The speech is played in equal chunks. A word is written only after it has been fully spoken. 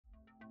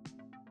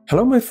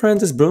Hello my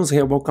friends, it's Bruns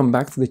here, welcome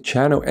back to the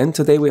channel, and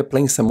today we are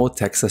playing some more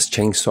Texas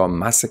Chainsaw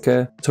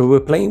Massacre. So we're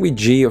playing with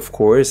G, of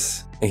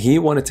course, and he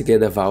wanted to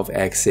get a Valve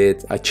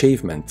exit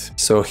achievement.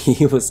 So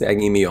he was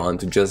egging me on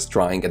to just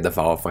try and get the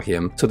Valve for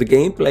him. So the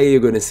gameplay you're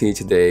gonna see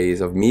today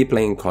is of me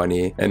playing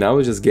Connie, and I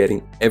was just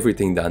getting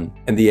everything done.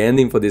 And the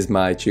ending for this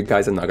match, you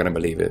guys are not gonna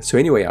believe it. So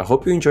anyway, I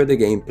hope you enjoyed the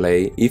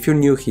gameplay. If you're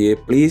new here,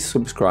 please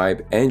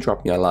subscribe and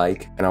drop me a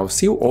like, and I'll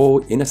see you all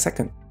in a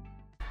second.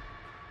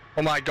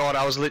 Oh my god,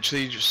 I was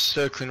literally just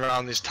circling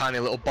around this tiny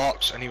little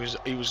box and he was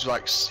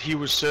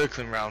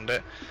circling around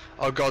it.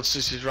 Oh god,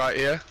 sis is right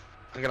here.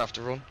 I'm gonna have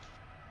to run.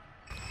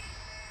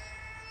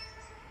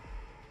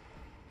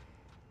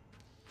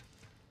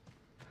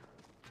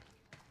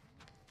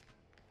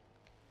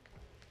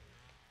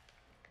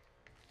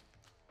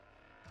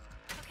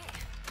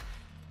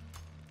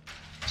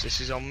 Sis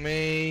is on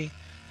me.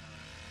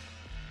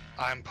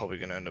 I'm probably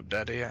gonna end up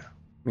dead here.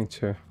 Me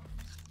too.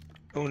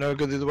 Oh no,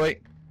 go the other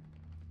way.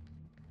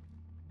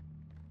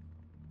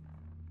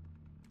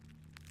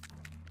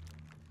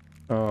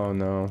 Oh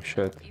no,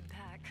 shit. Be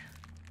back.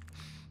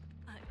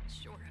 I'm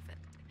sure of it.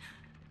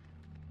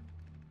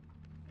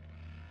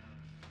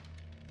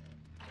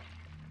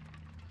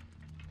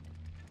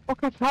 Oh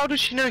god, how does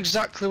she know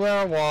exactly where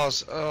I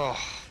was? Oh.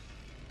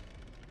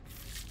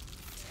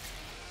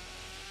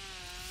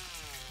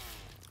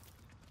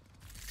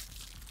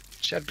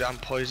 She had damn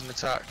poison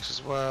attacks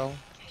as well.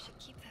 I should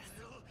keep this,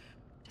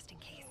 just in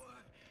case.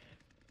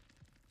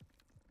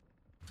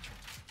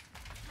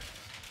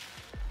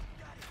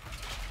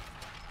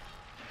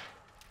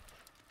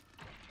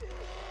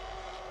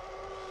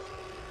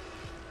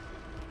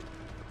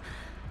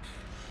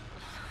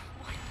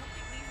 Why don't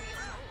they leave me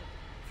alone?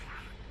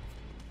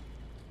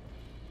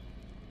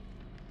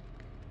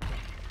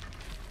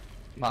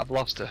 Might have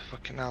lost her.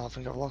 Fucking hell, I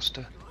think I've lost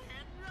her.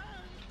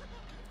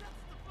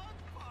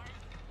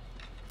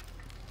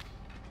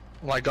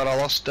 Oh my god, I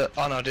lost her.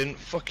 Oh no, I didn't.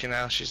 Fucking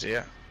hell, she's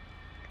here.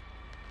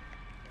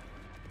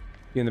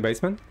 You in the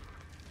basement?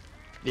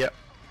 Yep.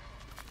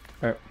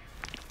 Oh.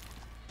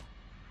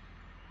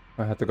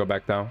 I had to go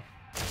back down.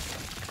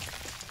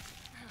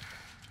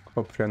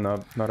 Hopefully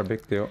not a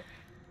big deal. Come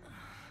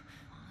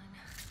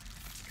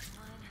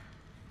on.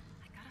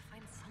 I gotta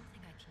find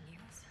something I can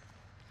use.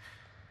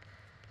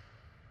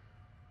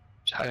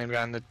 She's hiding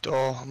behind the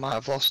door. I might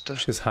have lost her.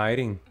 She's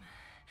hiding.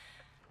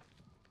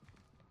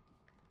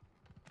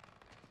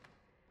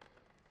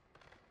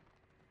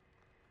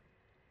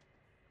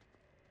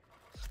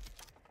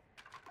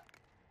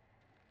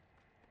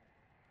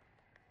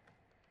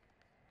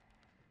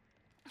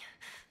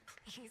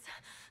 Please,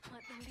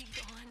 let them be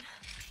gone.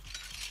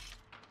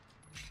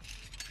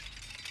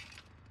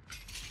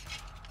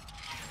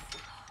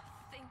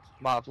 Thank you.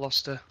 Might have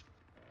lost her.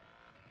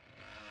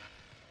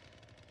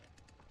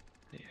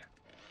 Yeah.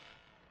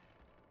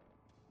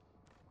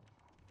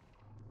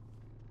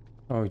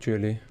 Oh,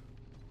 Julie.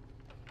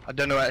 I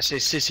don't know where to say.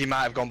 Sissy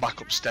might have gone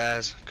back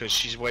upstairs because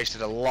she's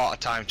wasted a lot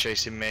of time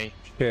chasing me.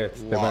 Shit,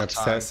 they Lot went of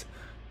time. upstairs.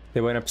 They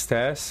went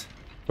upstairs.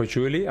 For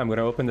Julie, I'm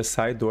gonna open the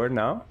side door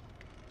now.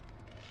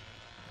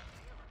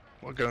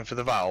 We're going for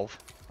the valve.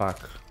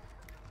 Fuck.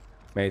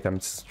 Mate, I'm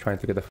just trying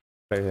to get the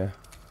out of here.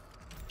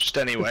 Just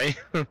anyway.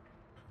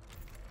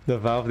 The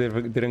valve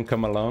didn't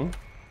come along.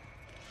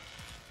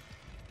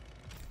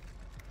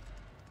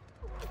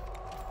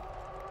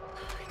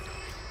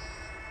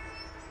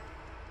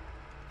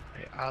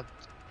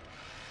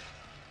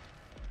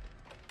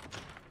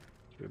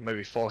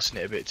 Maybe forcing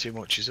it a bit too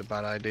much is a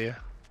bad idea.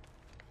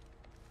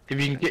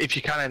 If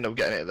you can end up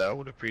getting it though, I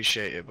would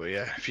appreciate it. But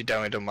yeah, if you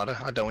don't, it don't matter.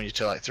 I don't want you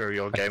to like throw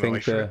your game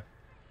away from it.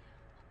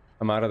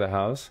 I'm out of the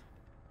house.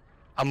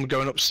 I'm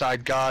going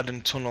upside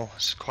garden tunnel.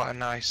 It's quite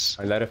nice.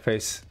 My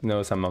Leatherface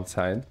knows I'm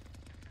outside.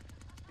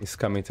 He's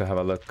coming to have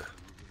a look.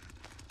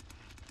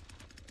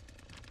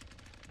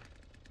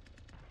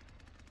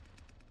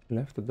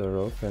 Left the door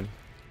open.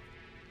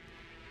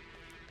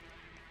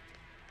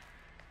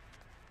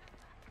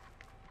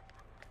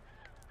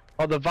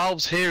 Oh, the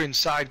valve's here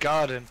inside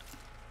garden.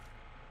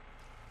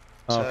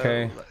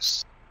 Okay. So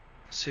let's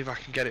see if I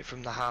can get it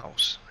from the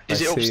house. I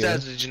Is it see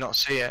upstairs it. or did you not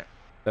see it?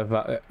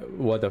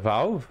 What, the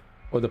valve?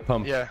 Or the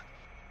pump? Yeah.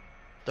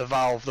 The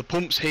valve. The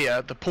pump's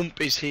here. The pump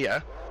is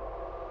here.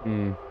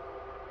 Hmm.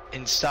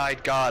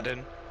 Inside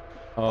garden.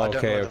 Oh, I don't know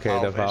okay, where the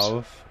okay, the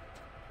valve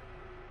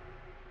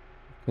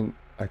valve.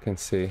 I can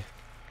see.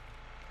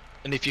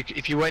 And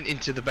if you went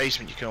into the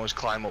basement, you can always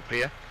climb up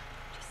here.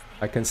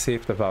 I can see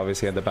if the valve is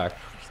here at the back.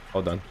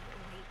 Hold on.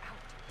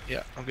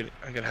 Yeah, I'm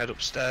gonna head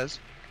upstairs.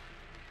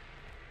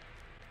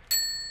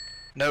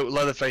 No,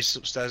 Leatherface is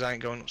upstairs. I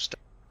ain't going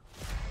upstairs.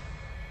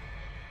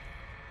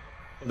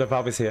 The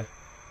valve is here.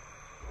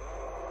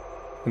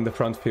 In the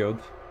front field.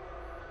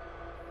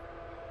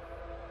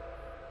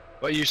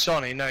 What, are you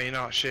Sonny? No, you're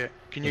not. Shit.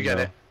 Can you get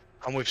No. it?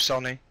 I'm with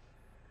Sonny.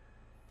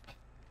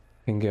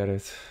 Can get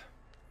it.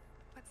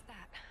 What's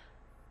that?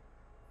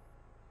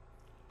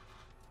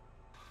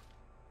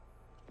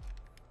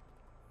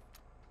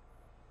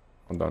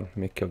 Hold on, let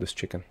me kill this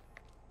chicken.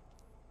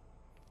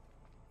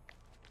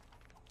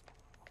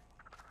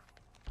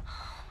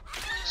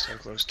 So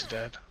close to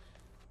dead.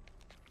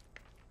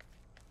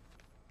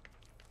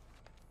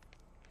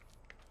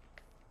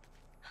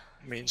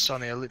 Me and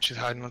Sonny are literally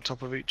hiding on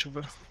top of each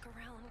other. Look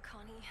around,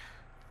 Connie.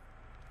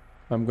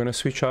 I'm gonna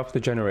switch off the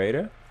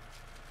generator.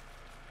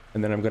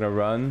 And then I'm gonna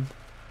run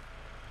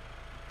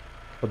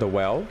for the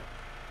well.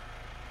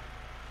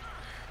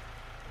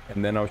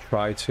 And then I'll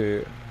try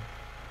to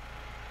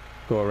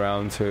go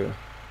around to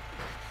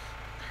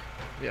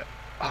Yeah.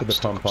 the I'm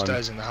stuck pump on.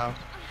 upstairs in the house.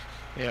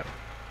 Yeah.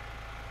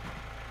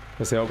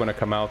 Because they're all gonna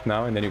come out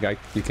now, and then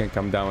you can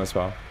come down as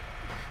well.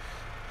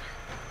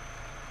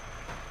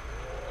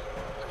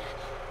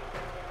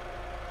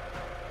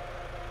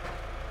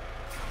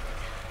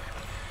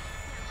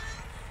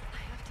 I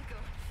have to go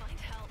and find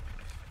help.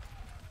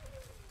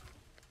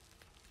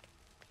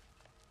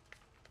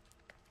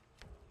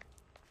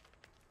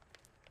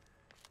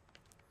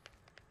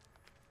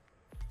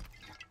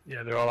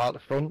 Yeah, they're all out the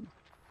front.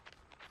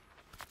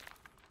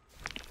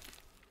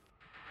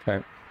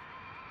 Okay.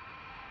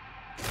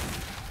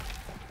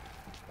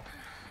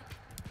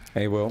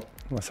 Hey Will,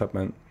 what's up,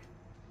 man?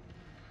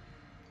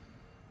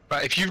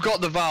 Right, if you've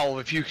got the valve,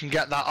 if you can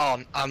get that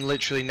on, I'm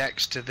literally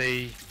next to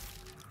the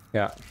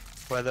Yeah,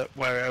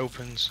 where it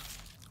opens.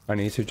 I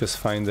need to just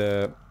find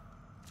the...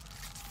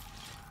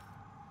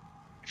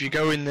 If you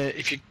go in the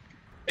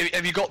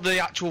have you got the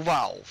actual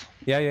valve?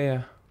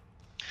 Yeah.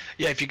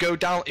 Yeah, if you go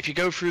down, if you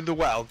go through the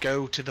well,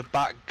 go to the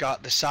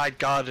the side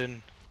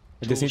garden.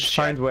 I just need tools to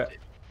find shed. where...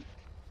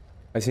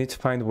 I just need to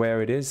find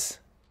where it is.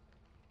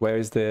 Where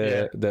is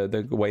the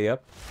the way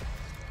up?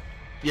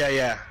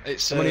 Yeah.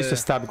 It's Someone needs to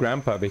stop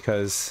Grandpa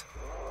because...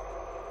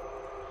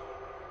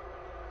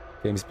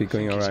 Game's be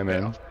going alright,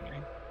 man.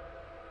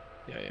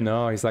 Yeah.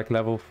 No, he's like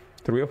level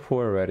 3 or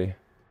 4 already.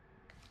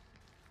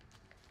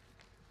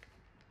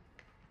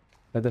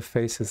 Let the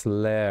faces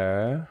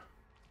lair.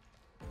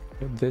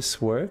 Would this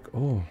work?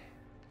 Oh.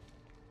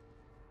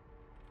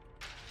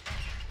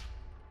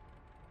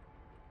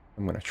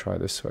 I'm gonna try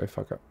this way,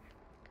 fuck up.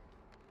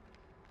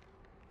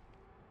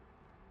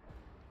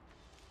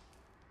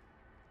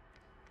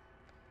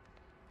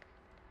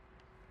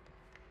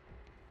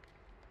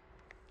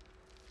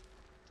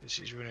 This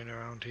is running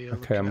around here.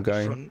 Okay, I'm looking at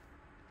the going. front.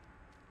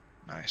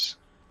 Nice.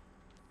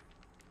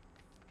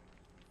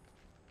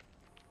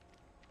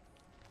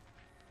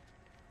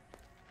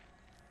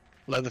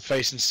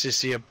 Leatherface and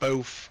Sissy are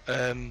both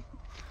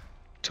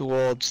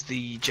towards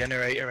the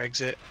generator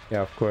exit.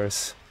 Yeah, of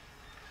course.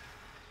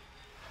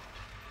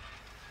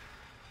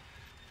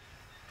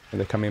 And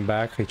they're coming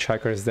back.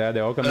 Hitchhiker's there.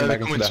 They're all coming They're back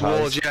into coming the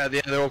towards, house.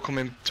 yeah, they're all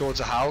coming towards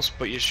the house,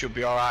 but you should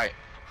be alright.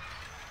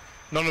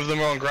 None of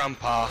them are on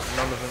Grandpa.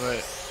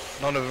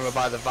 None of them are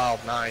by the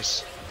valve.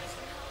 Nice.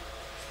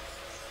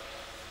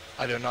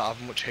 I do not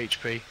have much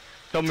HP.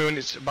 Tell me when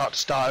it's about to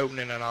start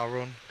opening and I'll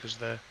run, because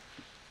they're...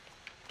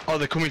 Oh,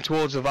 they're coming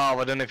towards the valve.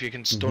 I don't know if you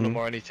can stun them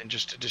or anything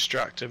just to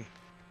distract them.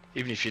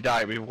 Even if you die,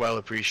 it'd be well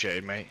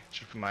appreciated, mate.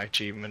 Just for my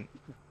achievement.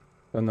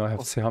 Don't know. I have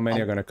to see how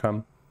many are gonna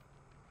come.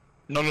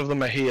 None of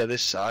them are here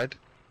this side.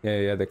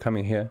 Yeah, they're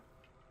coming here.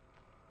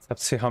 Just have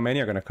to see how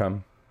many are gonna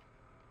come.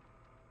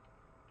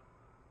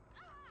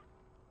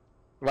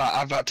 Right,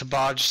 I've had to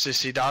barge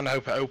Sissy down. I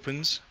hope it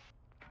opens.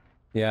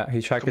 Yeah,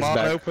 Hitchhiker's Come on,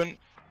 back. open.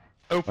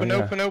 Open, Oh,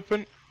 yeah. open.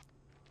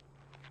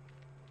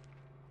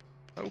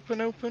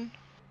 Open.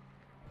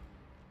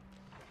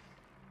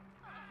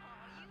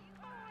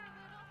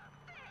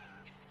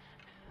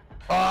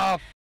 Oh,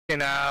 f***ing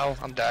hell.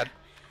 I'm dead.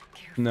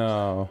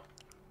 No.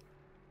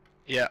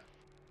 Yeah.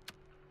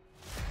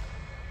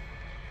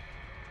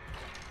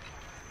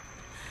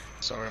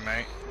 Sorry,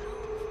 mate.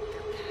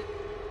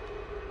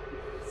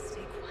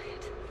 Stay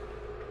quiet.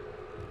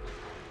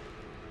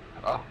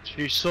 Oh,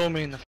 she saw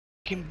me in the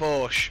f***ing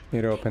bush.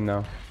 Need to open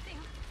now.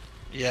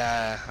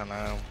 Yeah, I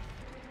know.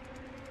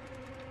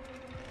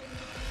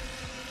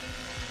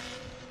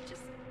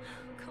 Just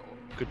go.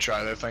 Good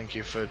try though, thank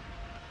you for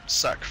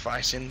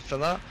sacrificing for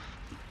that.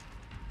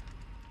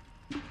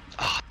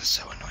 Ah, oh, they're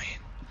so annoying.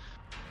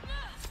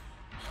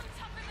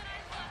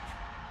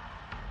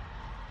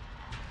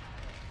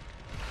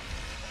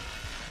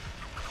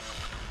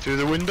 Through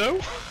the window?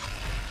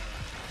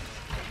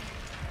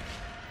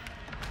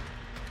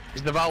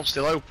 Is the valve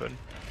still open?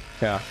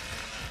 Yeah.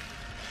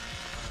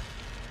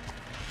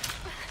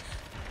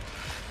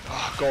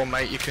 Oh, go on,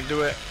 mate, you can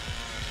do it.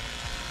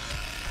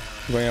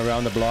 Going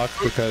around the block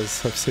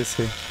because of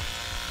Sissy.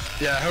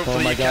 Yeah,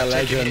 hopefully my you God,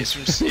 can't take legend. hits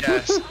from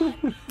yes.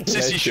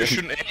 Sissy Legend.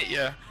 shouldn't hit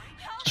you.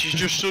 She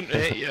just shouldn't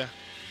hit you.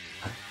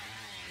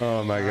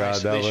 Oh my Nice, god,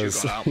 at that least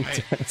was you got out,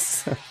 mate.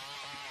 intense.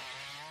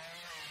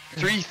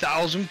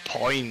 3,000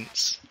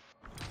 points.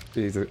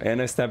 Jesus.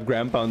 And I stabbed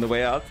Grandpa on the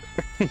way out.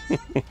 Yeah,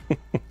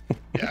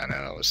 I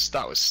know,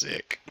 that was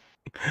sick.